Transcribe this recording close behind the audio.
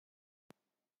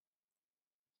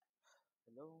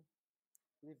Hello,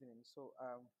 good evening.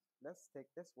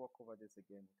 Let's walk over this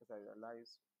again because I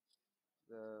realized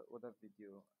the other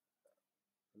video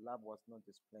the lab was not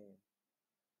displaying.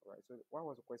 All right. So what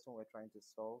was the question we're trying to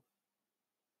solve?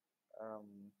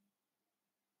 Um,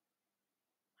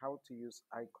 how to use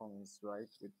icons,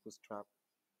 right, with Bootstrap.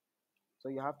 So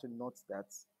you have to note that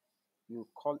you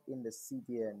call in the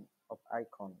CDN of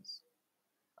icons,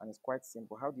 and it's quite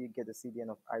simple. How do you get the CDN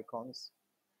of icons?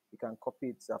 You can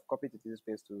copy it. I've copied it to this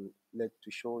place to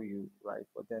show you, right?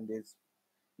 But then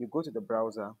you go to the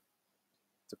browser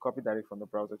to copy directly from the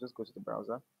browser. Just go to the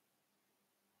browser,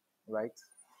 right,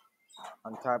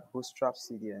 and type Bootstrap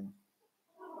CDN.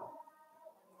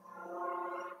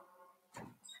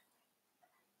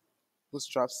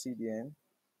 Bootstrap CDN.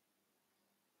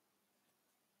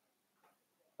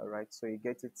 All right, so you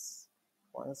get it.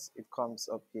 Once it comes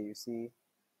up here, you see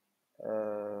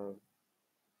uh,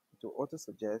 to auto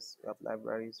suggest. We have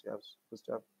libraries. We have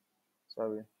Bootstrap.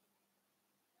 Sorry,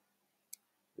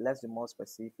 let's be more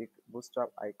specific. Bootstrap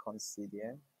Icons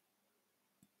CDN.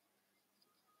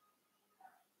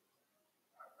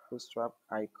 Bootstrap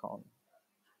icon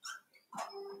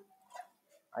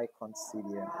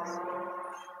CDNs.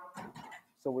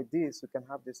 So with this, you can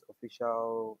have this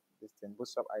official this thing,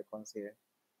 Bootstrap icons here.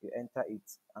 You enter it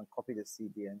and copy the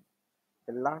CDN.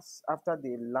 The last after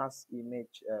the last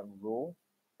image row,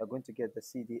 you're going to get the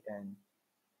CDN,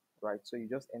 right? So you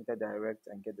just enter direct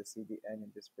and get the CDN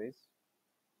in this place.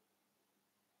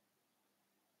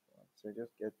 So you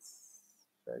just get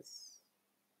first.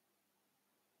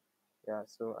 Yeah,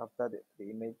 so after the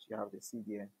image, you have the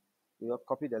CDN. You will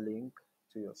copy the link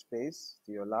to your space,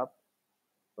 to your lab,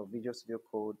 your Visual Studio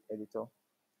Code editor.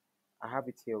 I have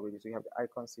it here already. So you have the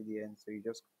icon CDN. So you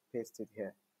just paste it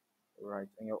here, right,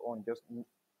 on your own. Just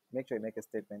make sure you make a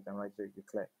statement and write it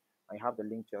declare. And you have the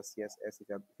link to your CSS if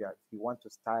you want to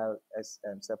style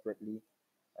separately,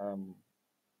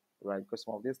 right? Because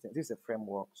some of these things, this is a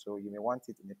framework, so you may want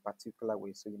it in a particular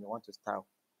way. So you may want to style.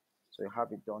 So you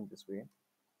have it done this way.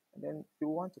 And then you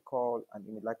want to call an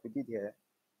image like we did here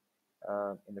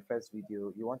in the first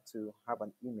video. You want to have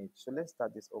an image. So let's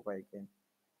start this over again,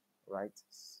 right?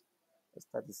 Let's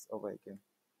start this over again.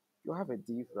 You have a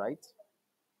div, right?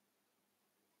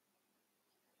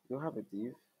 You have a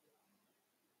div.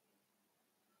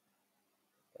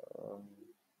 Um,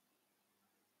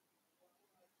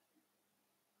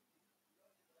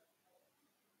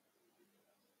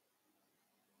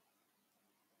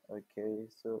 okay,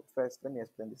 so first let me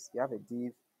explain this. You have a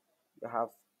div. You have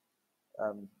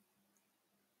um,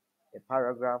 a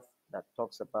paragraph that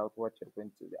talks about what you're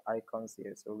going to, the icons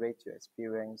here. So rate your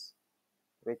experience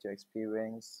with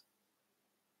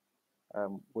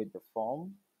the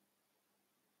form.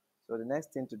 So the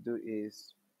next thing to do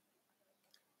is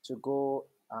to go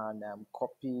and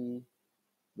copy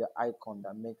the icon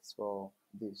that makes for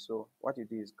this. So what you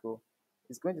do is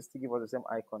it's going to still give us the same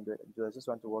icon. I just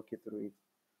want to walk you through it.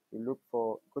 You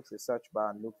go to the search bar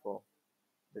and look for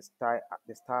the star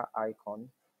icon.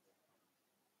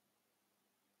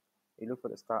 You look for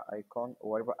the star icon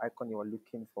or whatever icon you are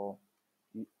looking for.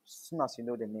 As soon as you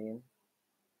know the name,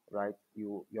 right,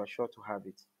 you're sure to have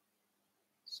it.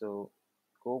 So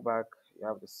go back, you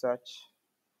have the search,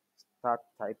 start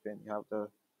typing, you have the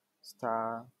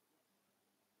star,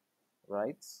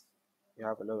 right? You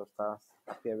have a lot of stars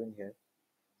appearing here.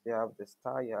 You have the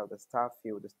star, you have the star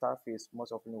field. The star field is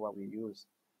most often what we use,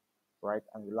 right?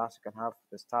 And last you can have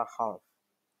the star half,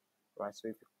 right? So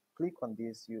if you click on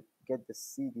this, you get the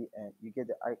CDN, you get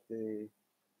the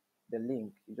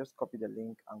link. You just copy the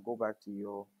link and go back to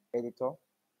your editor.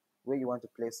 Where you want to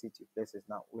place it, you place it.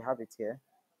 Now we have it here,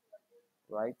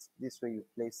 right? This way you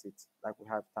place it, like we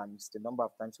have times the number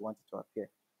of times you want it to appear,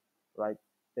 right?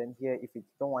 Then here, if you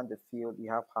don't want the field,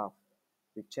 you have half.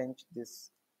 You change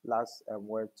this last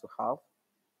word to half,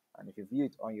 and if you view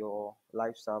it on your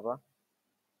live server,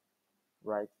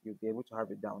 right, you'll be able to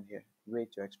have it down here. Rate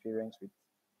your experience with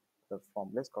the form.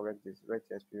 Let's correct this. Rate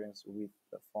your experience with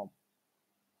the form.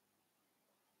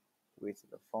 With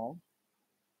the form.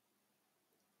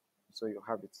 So you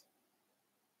have it,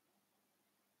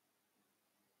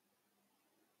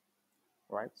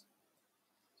 right?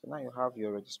 So now you have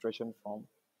your registration form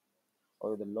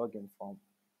or the login form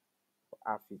for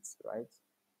AFIT, right?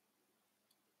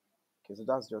 Okay, so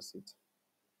that's just it.